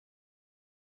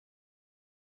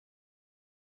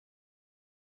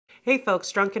Hey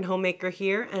folks, Drunken Homemaker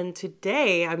here, and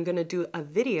today I'm going to do a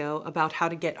video about how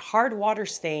to get hard water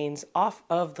stains off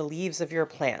of the leaves of your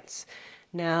plants.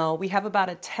 Now, we have about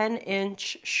a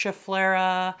 10-inch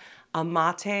Schefflera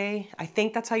amate. I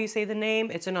think that's how you say the name.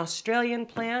 It's an Australian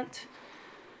plant,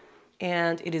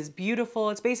 and it is beautiful.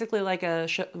 It's basically like a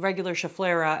regular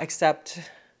Schefflera, except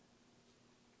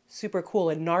super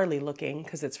cool and gnarly looking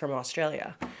because it's from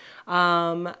Australia.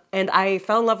 And I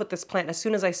fell in love with this plant as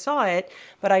soon as I saw it,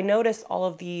 but I noticed all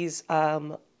of these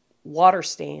water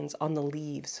stains on the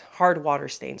leaves, hard water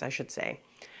stains, I should say.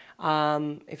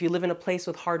 If you live in a place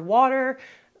with hard water,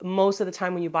 most of the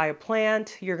time when you buy a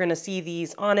plant, you're going to see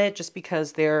these on it just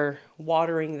because they're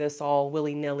watering this all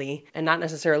willy-nilly and not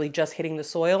necessarily just hitting the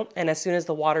soil. And as soon as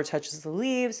the water touches the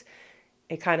leaves,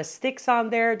 it kind of sticks on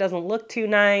there, doesn't look too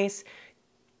nice.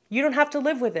 You don't have to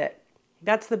live with it.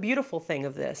 That's the beautiful thing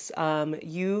of this.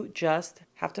 You just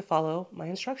have to follow my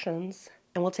instructions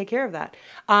and we'll take care of that.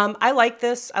 I like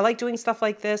this. I like doing stuff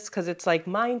like this because it's like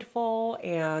mindful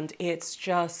and it's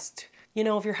just, you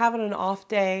know, if you're having an off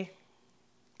day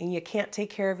and you can't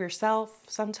take care of yourself,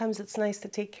 sometimes it's nice to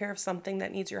take care of something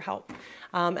that needs your help.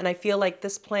 And I feel like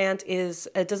this plant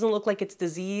it doesn't look like it's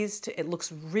diseased. It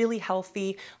looks really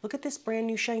healthy. Look at this brand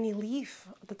new shiny leaf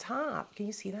at the top. Can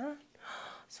you see that?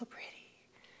 So pretty.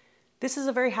 This is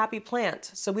a very happy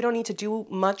plant, so we don't need to do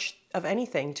much of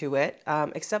anything to it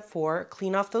except for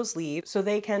clean off those leaves so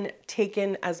they can take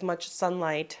in as much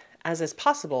sunlight as is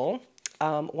possible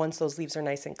once those leaves are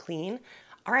nice and clean.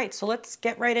 All right, so let's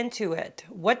get right into it.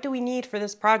 What do we need for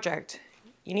this project?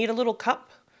 You need a little cup.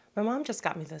 My mom just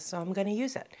got me this, so I'm going to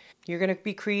use it. You're going to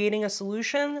be creating a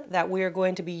solution that we are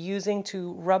going to be using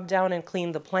to rub down and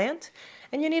clean the plant,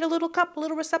 and you need a little cup, a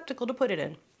little receptacle to put it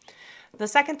in. The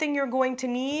second thing you're going to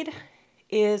need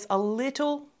is a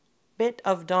little bit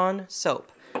of Dawn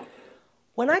soap.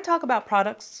 When I talk about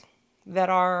products that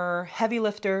are heavy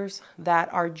lifters, that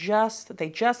they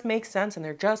just make sense and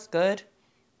they're just good,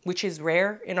 which is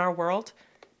rare in our world,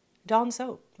 Dawn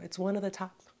soap, it's one of the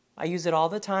top. I use it all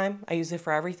the time. I use it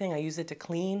for everything. I use it to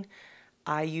clean.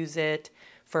 I use it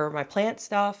for my plant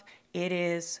stuff. It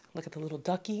is, look at the little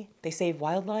ducky. They save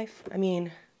wildlife. I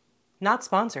mean, not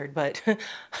sponsored, but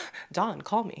Dawn,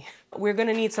 call me. We're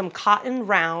gonna need some cotton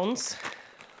rounds.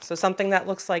 So something that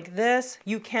looks like this.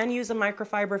 You can use a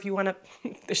microfiber if you wanna,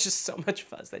 there's just so much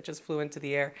fuzz that just flew into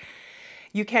the air.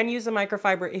 You can use a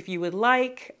microfiber if you would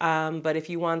like, but if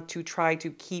you want to try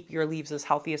to keep your leaves as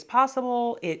healthy as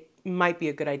possible, it might be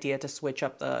a good idea to switch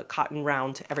up the cotton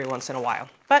round every once in a while,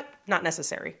 but not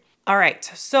necessary. All right,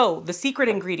 so the secret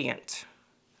ingredient,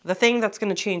 the thing that's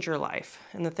gonna change your life,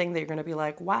 and the thing that you're gonna be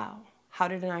like, wow, how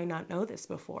did I not know this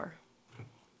before?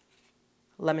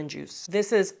 Lemon juice.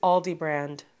 This is Aldi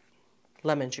brand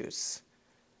lemon juice.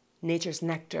 Nature's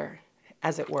nectar,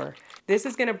 as it were. This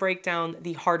is gonna break down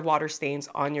the hard water stains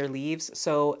on your leaves.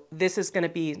 So this is gonna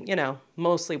be, you know,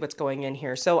 mostly what's going in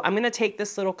here. So I'm gonna take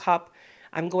this little cup,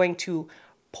 I'm going to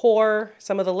pour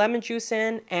some of the lemon juice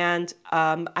in, and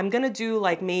I'm gonna do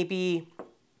like maybe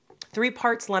 3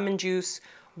 parts lemon juice,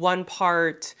 1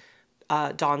 part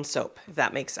Dawn soap, if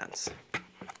that makes sense.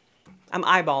 I'm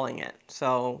eyeballing it,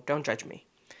 so don't judge me.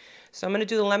 So I'm gonna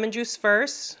do the lemon juice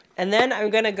first, and then I'm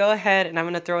gonna go ahead and I'm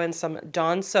gonna throw in some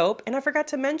Dawn soap. And I forgot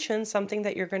to mention something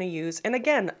that you're gonna use. And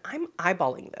again, I'm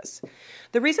eyeballing this.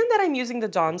 The reason that I'm using the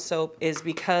Dawn soap is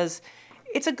because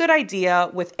it's a good idea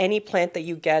with any plant that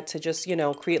you get to just, you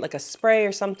know, create like a spray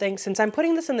or something. Since I'm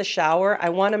putting this in the shower, I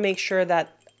wanna make sure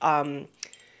that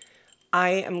I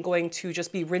am going to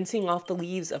just be rinsing off the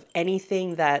leaves of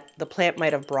anything that the plant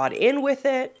might have brought in with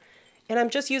it. And I'm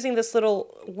just using this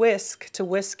little whisk to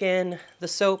whisk in the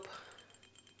soap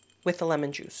with the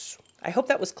lemon juice. I hope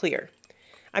that was clear.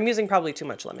 I'm using probably too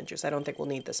much lemon juice. I don't think we'll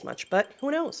need this much, but who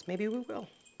knows? Maybe we will.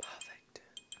 Perfect.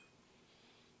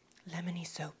 Lemony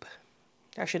soap.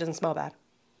 Actually, it doesn't smell bad.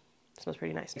 It smells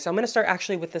pretty nice. So I'm going to start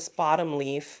actually with this bottom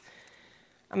leaf.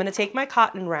 I'm going to take my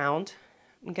cotton round.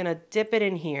 I'm gonna dip it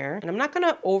in here, and I'm not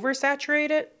gonna oversaturate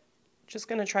it. Just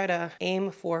gonna try to aim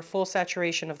for full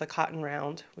saturation of the cotton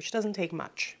round, which doesn't take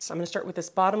much. So I'm gonna start with this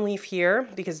bottom leaf here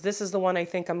because this is the one I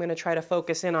think I'm gonna try to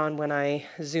focus in on when I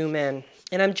zoom in.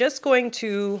 And I'm just going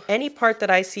to, any part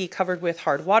that I see covered with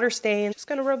hard water stain, just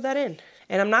gonna rub that in.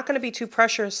 And I'm not gonna be too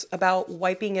precious about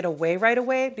wiping it away right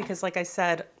away because like I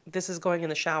said, this is going in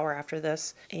the shower after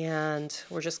this, and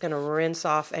we're just gonna rinse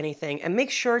off anything and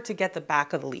make sure to get the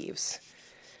back of the leaves.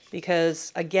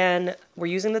 Because again, we're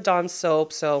using the Dawn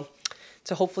soap, so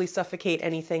to hopefully suffocate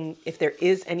anything, if there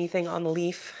is anything on the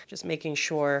leaf, just making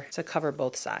sure to cover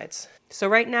both sides. So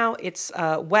right now it's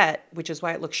wet, which is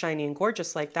why it looks shiny and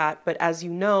gorgeous like that. But as you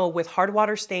know, with hard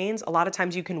water stains, a lot of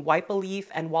times you can wipe a leaf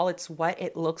and while it's wet,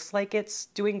 it looks like it's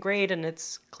doing great and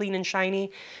it's clean and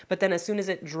shiny. But then as soon as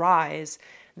it dries,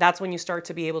 that's when you start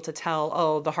to be able to tell,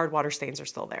 oh, the hard water stains are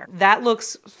still there. That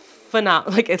looks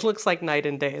phenomenal. Like it looks like night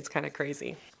and day. It's kind of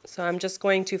crazy. So I'm just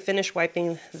going to finish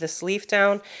wiping this leaf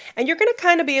down, and you're going to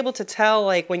kind of be able to tell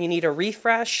like when you need a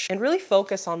refresh, and really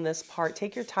focus on this part.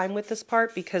 Take your time with this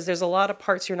part because there's a lot of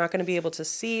parts you're not going to be able to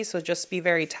see. So just be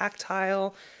very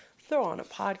tactile. Throw on a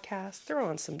podcast, throw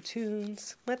on some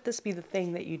tunes. Let this be the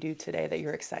thing that you do today that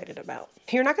you're excited about.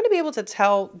 You're not going to be able to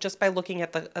tell just by looking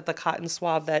at the cotton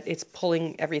swab that it's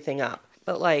pulling everything up.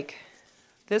 But like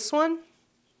this one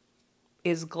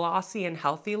is glossy and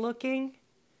healthy looking.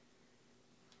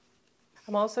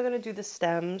 I'm also going to do the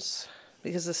stems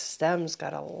because the stems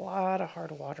got a lot of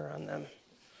hard water on them.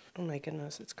 Oh my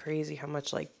goodness, it's crazy how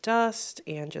much like dust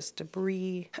and just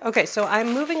debris. Okay, so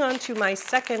I'm moving on to my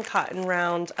second cotton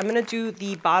round. I'm gonna do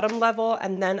the bottom level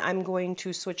and then I'm going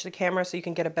to switch the camera so you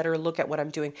can get a better look at what I'm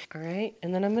doing. All right,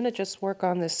 and then I'm gonna just work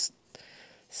on this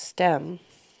stem.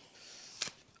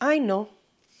 I know,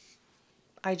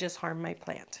 I just harmed my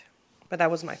plant, but that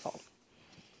was my fault.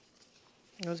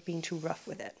 I was being too rough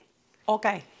with it.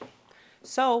 Okay.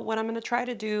 So what I'm going to try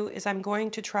to do is I'm going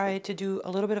to try to do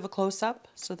a little bit of a close-up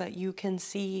so that you can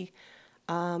see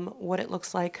what it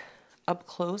looks like up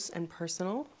close and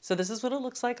personal. So this is what it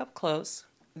looks like up close.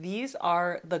 These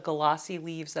are the glossy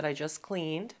leaves that I just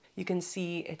cleaned. You can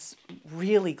see it's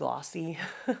really glossy.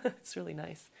 It's really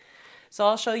nice. So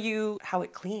I'll show you how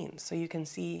it cleans so you can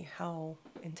see how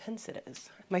intense it is.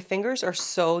 My fingers are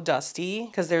so dusty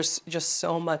because there's just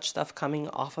so much stuff coming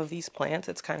off of these plants.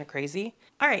 It's kind of crazy.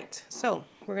 All right, so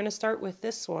we're gonna start with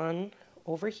this one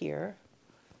over here.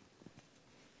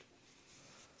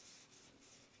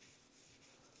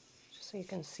 Just so you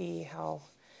can see how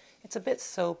it's a bit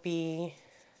soapy,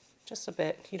 just a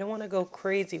bit. You don't wanna go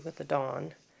crazy with the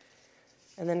Dawn.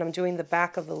 And then I'm doing the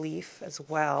back of the leaf as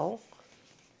well.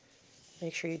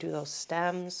 Make sure you do those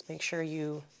stems. Make sure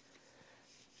you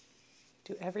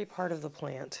do every part of the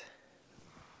plant.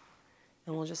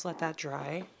 And we'll just let that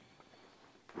dry.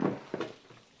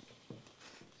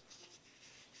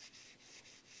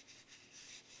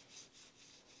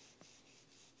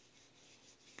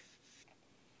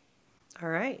 All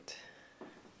right.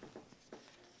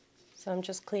 So I'm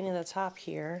just cleaning the top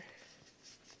here.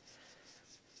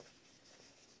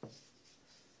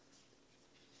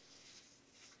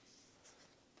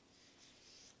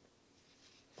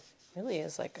 Really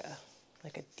is like a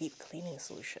deep cleaning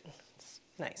solution. It's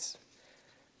nice.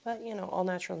 But you know, all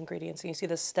natural ingredients. And you see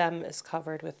the stem is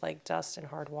covered with like dust and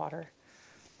hard water.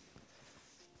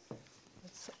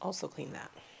 Let's also clean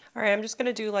that. All right, I'm just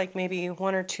gonna do like maybe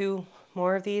 1 or 2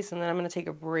 more of these and then I'm gonna take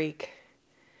a break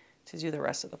to do the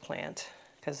rest of the plant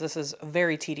because this is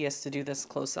very tedious to do this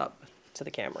close up to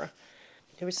the camera.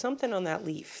 There was something on that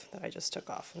leaf that I just took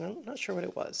off and I'm not sure what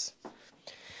it was.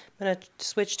 I'm gonna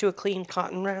switch to a clean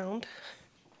cotton round.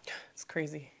 It's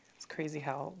crazy. It's crazy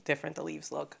how different the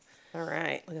leaves look. All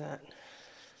right, look at that.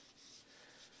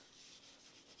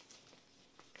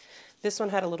 This one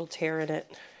had a little tear in it.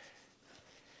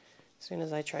 As soon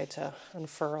as I tried to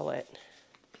unfurl it.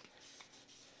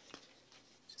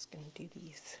 Just gonna do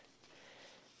these.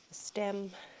 The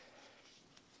stem.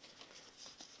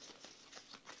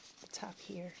 The top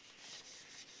here.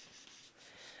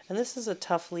 And this is a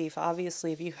tough leaf.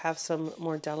 Obviously, if you have some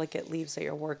more delicate leaves that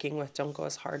you're working with, don't go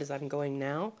as hard as I'm going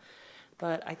now.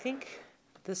 But I think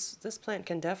this plant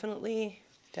can definitely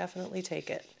take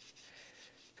it.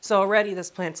 So already this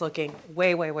plant's looking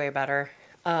way, way, way better.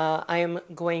 I am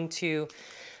going to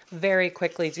very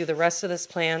quickly do the rest of this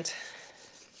plant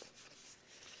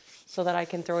so that I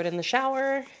can throw it in the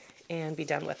shower and be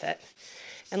done with it.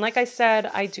 And like I said,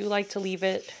 I do like to leave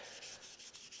it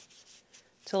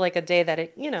to like a day that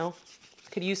it, you know,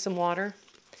 could use some water.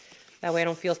 That way I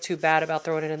don't feel too bad about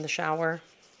throwing it in the shower.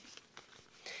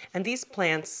 And these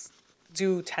plants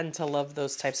do tend to love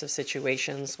those types of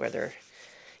situations where they're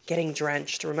getting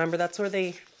drenched. Remember, that's where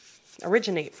they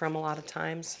originate from a lot of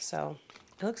times. So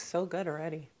it looks so good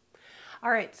already.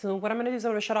 All right, so what I'm gonna do is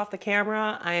I'm gonna shut off the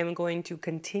camera. I am going to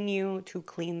continue to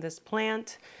clean this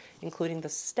plant, including the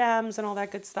stems and all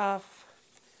that good stuff.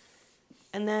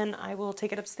 And then I will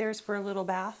take it upstairs for a little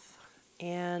bath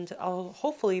and I'll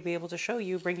hopefully be able to show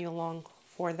you, bring you along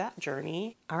for that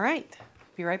journey. All right,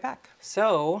 be right back.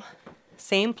 So,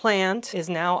 same plant is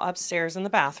now upstairs in the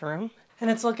bathroom and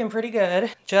it's looking pretty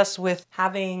good. Just with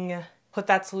having put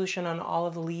that solution on all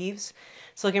of the leaves.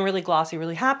 It's looking really glossy,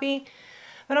 really happy.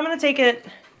 But I'm gonna take it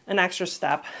an extra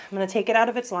step. I'm gonna take it out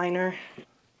of its liner.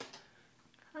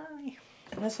 Hi.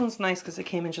 And this one's nice because it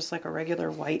came in just like a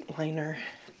regular white liner.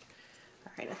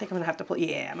 All right, I think I'm gonna have to pull,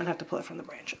 yeah, I'm gonna have to pull it from the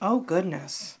branch. Oh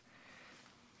goodness.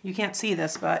 You can't see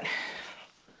this, but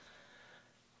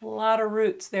a lot of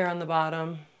roots there on the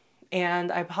bottom.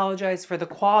 And I apologize for the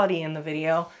quality in the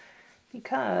video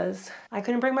because I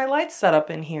couldn't bring my lights set up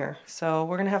in here. So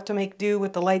we're gonna have to make do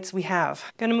with the lights we have.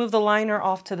 Gonna move the liner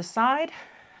off to the side,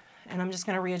 and I'm just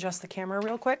gonna readjust the camera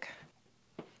real quick.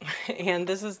 And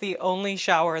this is the only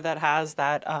shower that has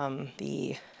that,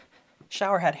 the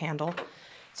shower head handle.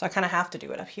 So I kind of have to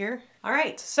do it up here. All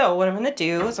right, so what I'm gonna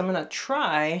do is I'm gonna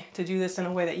try to do this in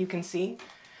a way that you can see.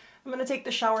 I'm gonna take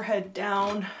the shower head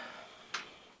down,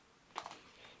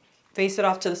 face it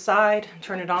off to the side,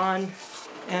 turn it on,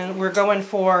 and we're going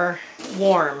for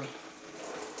warm.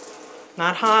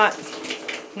 Not hot,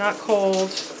 not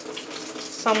cold,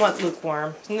 somewhat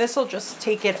lukewarm. And this will just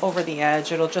take it over the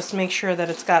edge. It'll just make sure that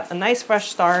it's got a nice fresh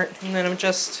start, and then I'm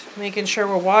just making sure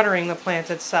we're watering the plant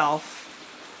itself.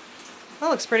 That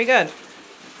looks pretty good.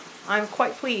 I'm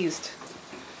quite pleased.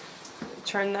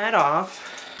 Turn that off.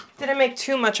 Didn't make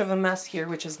too much of a mess here,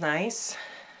 which is nice.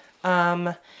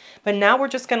 But now we're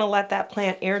just gonna let that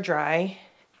plant air dry.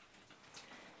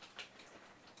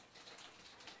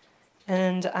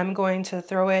 And I'm going to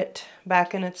throw it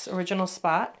back in its original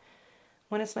spot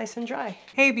when it's nice and dry.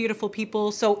 Hey, beautiful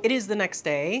people. So it is the next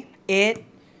day. It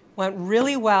went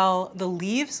really well. The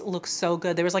leaves look so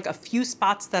good. There was like a few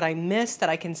spots that I missed that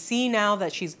I can see now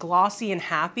that she's glossy and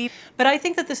happy. But I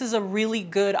think that this is a really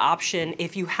good option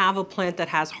if you have a plant that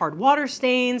has hard water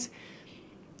stains,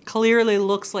 clearly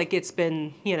looks like it's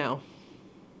been, you know,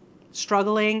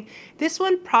 struggling. This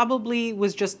one probably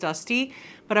was just dusty,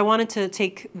 but I wanted to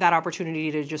take that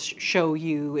opportunity to just show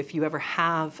you if you ever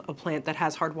have a plant that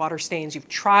has hard water stains, you've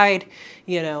tried,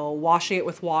 you know, washing it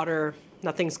with water,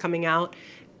 nothing's coming out.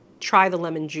 Try the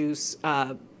lemon juice,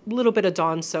 a little bit of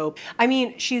Dawn soap. I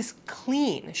mean, she's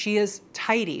clean, she is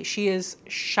tidy, she is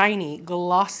shiny,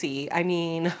 glossy. I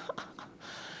mean,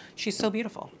 she's so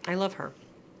beautiful. I love her.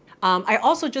 I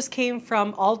also just came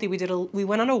from Aldi. We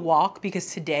went on a walk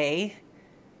because today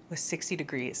was 60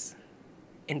 degrees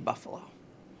in Buffalo.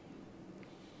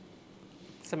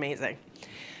 It's amazing.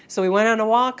 So we went on a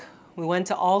walk, we went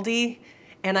to Aldi,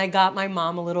 and I got my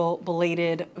mom a little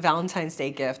belated Valentine's Day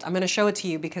gift. I'm gonna show it to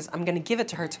you because I'm gonna give it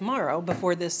to her tomorrow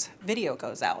before this video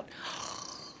goes out.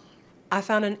 I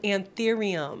found an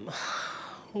anthurium.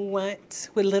 What?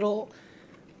 With little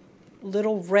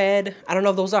red, I don't know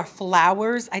if those are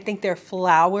flowers. I think they're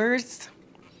flowers.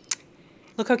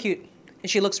 Look how cute.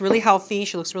 And she looks really healthy.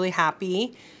 She looks really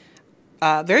happy.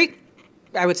 Very,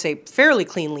 I would say, fairly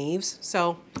clean leaves.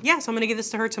 So yeah, so I'm gonna give this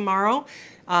to her tomorrow.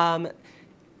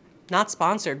 Not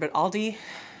sponsored, but Aldi,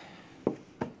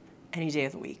 any day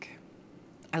of the week.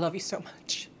 I love you so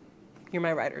much. You're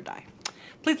my ride or die.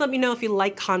 Please let me know if you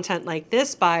like content like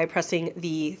this by pressing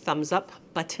the thumbs up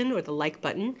button or the like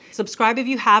button. Subscribe if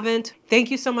you haven't.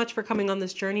 Thank you so much for coming on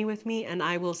this journey with me, and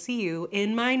I will see you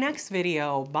in my next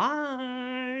video.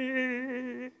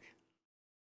 Bye.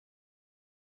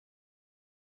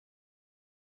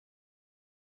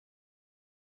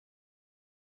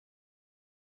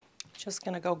 Just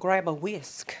gonna go grab a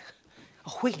whisk.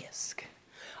 A whisk.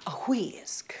 A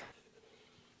whisk.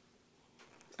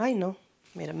 I know.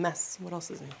 Made a mess. What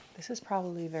else is in? This is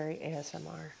probably very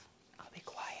ASMR.